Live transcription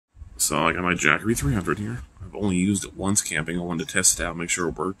So I got my Jackery 300 here. I've only used it once camping. I wanted to test it out, make sure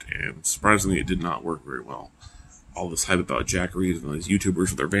it worked, and surprisingly it did not work very well. All this hype about Jackeries and these YouTubers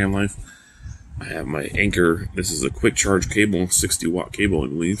with their van life. I have my Anchor. This is a quick charge cable, 60-watt cable, I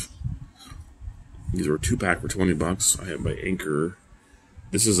believe. These were a 2-pack for $20. I have my Anchor.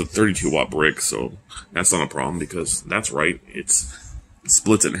 This is a 32-watt brick, so that's not a problem because that's right. It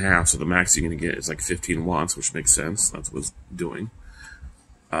splits it in half, so the max you're going to get is like 15 watts, which makes sense. That's what it's doing.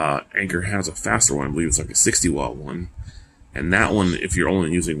 Anchor has a faster one. I believe it's like a 60-watt one. And that one, if you're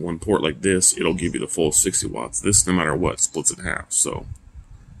only using one port like this, it'll give you the full 60 watts. This, no matter what, splits it in half. So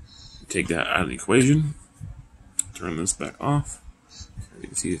take that out of the equation. Turn this back off. As you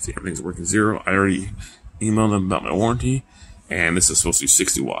can see, everything's working zero. I already emailed them about my warranty. And this is supposed to be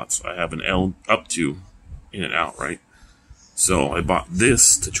 60 watts. I have an L up to in and out, right? So I bought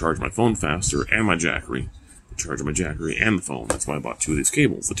this to charge my phone faster and my Jackery. To charge my Jackery and the phone. That's why I bought 2 of these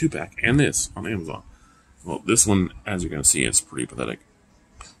cables, the 2-pack and this on Amazon. Well, this one, as you're going to see, is pretty pathetic.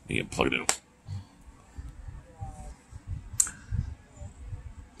 You get plugged in.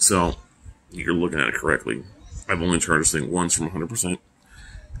 So, you're looking at it correctly. I've only charged this thing once from 100%.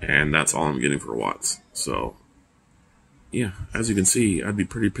 And that's all I'm getting for watts. So, yeah, as you can see, I'd be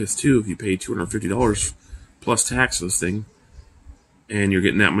pretty pissed too if you paid $250 plus tax for this thing, and you're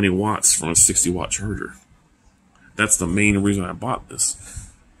getting that many watts from a 60-watt charger. That's the main reason I bought this.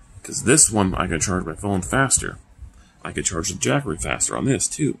 Because this one, I can charge my phone faster. I could charge the Jackery faster on this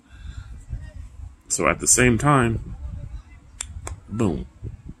too. So at the same time, boom.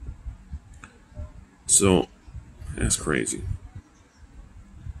 So, that's crazy.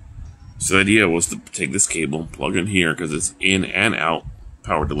 So the idea was to take this cable, plug it in here, because it's in and out,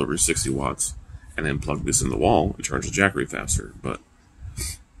 power delivery 60 watts, and then plug this in the wall and charge the Jackery faster. But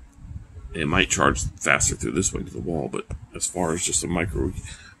it might charge faster through this way to the wall, but as far as just a micro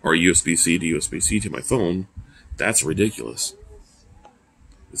or USB-C to USB-C to my phone, that's ridiculous.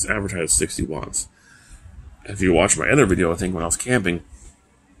 It's advertised 60 watts. If you watch my other video, I think when I was camping,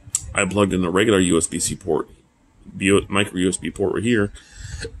 I plugged in a regular USB-C port, micro USB port right here,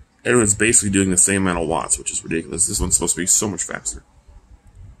 and it's basically doing the same amount of watts, which is ridiculous. This one's supposed to be so much faster.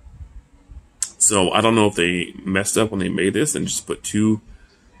 So I don't know if they messed up when they made this and just put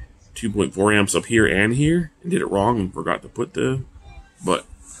 2.4 amps up here and here and did it wrong and forgot to put but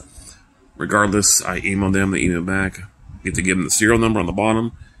regardless, I emailed them, they emailed back. You have to give them the serial number on the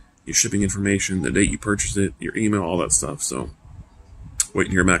bottom, your shipping information, the date you purchased it, your email, all that stuff. So waiting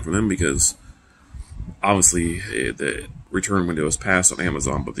to hear back from them because obviously the return window is passed on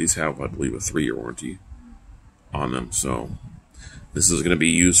Amazon, but these have, I believe, a 3-year warranty on them. So this is going to be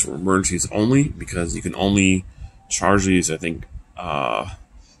used for emergencies only because you can only charge these, I think, I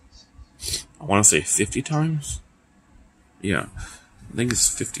want to say 50 times. Yeah, I think it's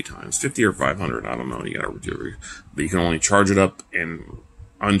 50 times, 50 or 500. I don't know. You got to do it, but you can only charge it up and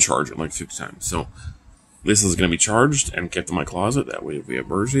uncharge it like 50 times. So this is going to be charged and kept in my closet. That way, if we have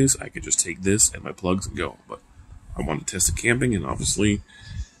emergencies, I could just take this and my plugs and go. But I wanted to test it camping, and obviously,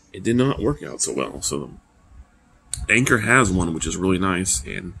 it did not work out so well. So Anchor has one, which is really nice,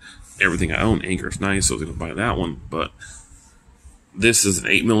 and everything I own, Anchor is nice, so I was going to buy that one. But this is an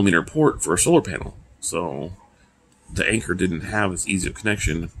 8mm port for a solar panel, so the Anchor didn't have as easy a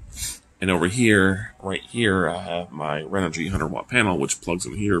connection. And over here, right here, I have my Renogy 100-watt panel, which plugs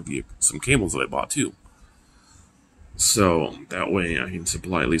in here via some cables that I bought too. So that way I can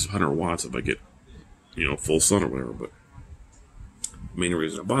supply at least 100 watts if I get, full sun or whatever. But the main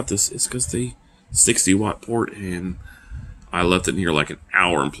reason I bought this is because the 60-watt port, and I left it in here like an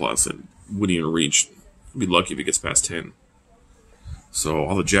hour and plus, and wouldn't even reach. I'd be lucky if it gets past 10. So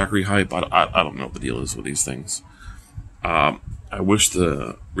all the Jackery hype, I don't know what the deal is with these things. I wish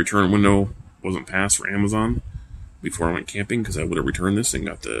the return window wasn't passed for Amazon before I went camping, because I would have returned this and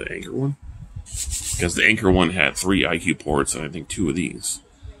got the Anchor one. Because the Anchor one had 3 IQ ports and I think 2 of these.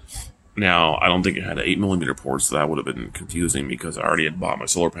 Now, I don't think it had an 8mm port, so that would have been confusing because I already had bought my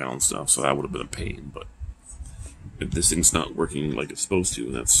solar panel and stuff, so that would have been a pain. But if this thing's not working like it's supposed to,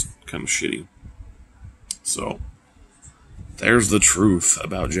 that's kind of shitty. So there's the truth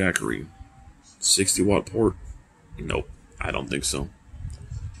about Jackery. 60-watt port? Nope, I don't think so.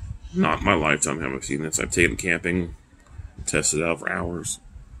 Not in my lifetime have I seen this. I've taken camping, tested it out for hours.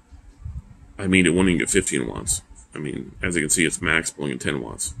 I mean, it won't even get 15 watts. I mean, as you can see, it's max pulling in 10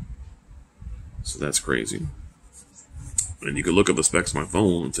 watts. So that's crazy. And you can look up the specs of my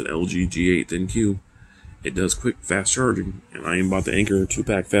phone. It's an LG G8 10Q. It does quick, fast charging. And I even bought the Anchor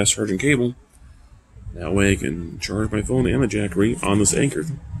 2-pack fast charging cable. That way I can charge my phone and the Jackery on this Anchor,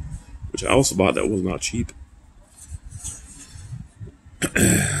 which I also bought that was not cheap.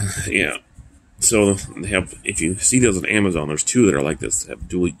 Yeah. So they have, if you see those on Amazon, there's two that are like this, that have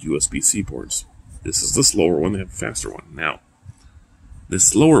dual USB-C ports. This is the slower one, they have a faster one. Now, this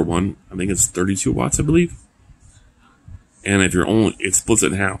slower one, I think it's 32 watts, I believe. And if you're only, it splits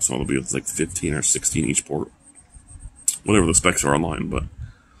it in half, so it'll be like 15 or 16 each port. Whatever the specs are online, but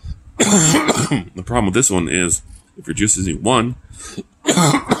the problem with this one is, if you're just using one,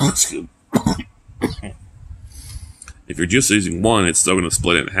 if you're just using one, it's still going to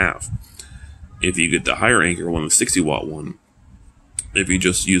split it in half. If you get the higher Anchor one, the 60 watt one, if you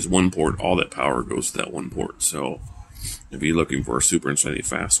just use one port, all that power goes to that one port. So if you're looking for a super insanely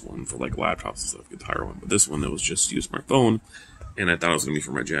fast one for like laptops and stuff, get the higher one. But this one that was just used my phone, and I thought it was going to be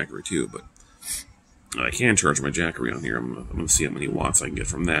for my jackery too. But I can charge my jackery on here. I'm going to see how many watts I can get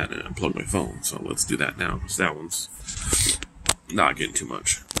from that and unplug my phone. So let's do that now, because that one's not getting too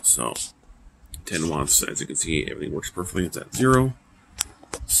much. So 10 watts, as you can see, everything works perfectly. It's at 0.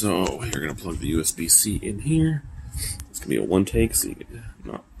 So you're going to plug the USB-C in here. It's going to be a one take, so you can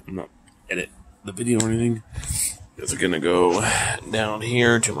not edit the video or anything. It's going to go down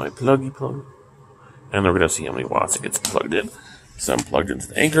here to my pluggy plug. And we're going to see how many watts it gets plugged in. So I'm plugged into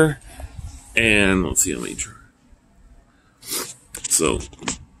the Anchor. And let's see how many. So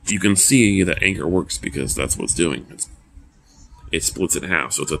you can see that Anchor works because that's what it's doing. It splits in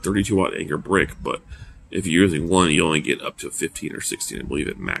half. So it's a 32 watt Anchor brick, but if you're using one, you only get up to 15 or 16, I believe,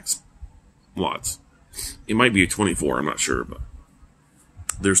 at max watts. It might be a 24, I'm not sure, but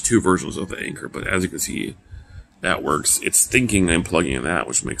there's two versions of the Anchor. But as you can see, that works. It's thinking I'm plugging in that,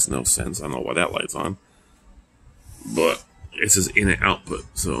 which makes no sense. I don't know why that light's on. But it says in and output.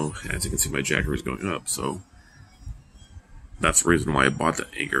 So as you can see, my jackery is going up. So that's the reason why I bought the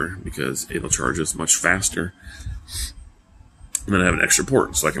Anchor, because it'll charge us much faster. And then I have an extra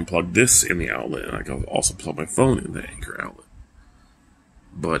port, so I can plug this in the outlet, and I can also plug my phone in the Anchor outlet.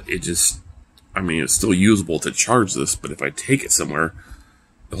 But it just, I mean, it's still usable to charge this, but if I take it somewhere,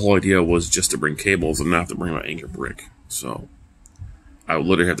 the whole idea was just to bring cables and not have to bring my Anchor brick. So I would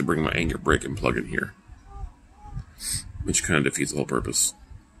literally have to bring my Anchor brick and plug in here, which kind of defeats the whole purpose.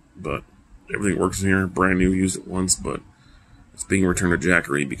 But everything works in here, brand new, used it once, but it's being returned to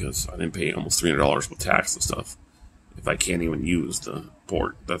jackery because I didn't pay almost $300 with tax and stuff. If I can't even use the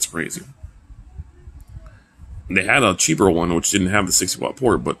port, that's crazy. They had a cheaper one which didn't have the 60 watt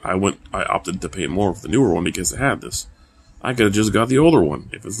port, but I opted to pay more for the newer one because it had this. I could have just got the older one.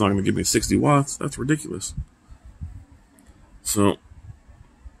 If it's not going to give me 60 watts, that's ridiculous. So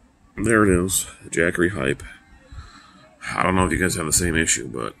there it is, jackery hype. I don't know if you guys have the same issue,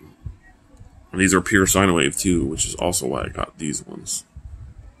 but these are pure sine wave too, which is also why I got these ones.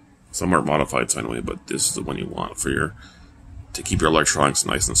 Some are modified sine wave, but this is the one you want for to keep your electronics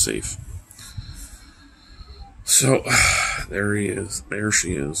nice and safe. So there he is. There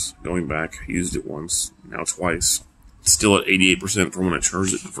she is. Going back, used it once, now twice. Still at 88% from when I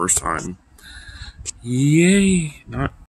charged it the first time. Yay! Not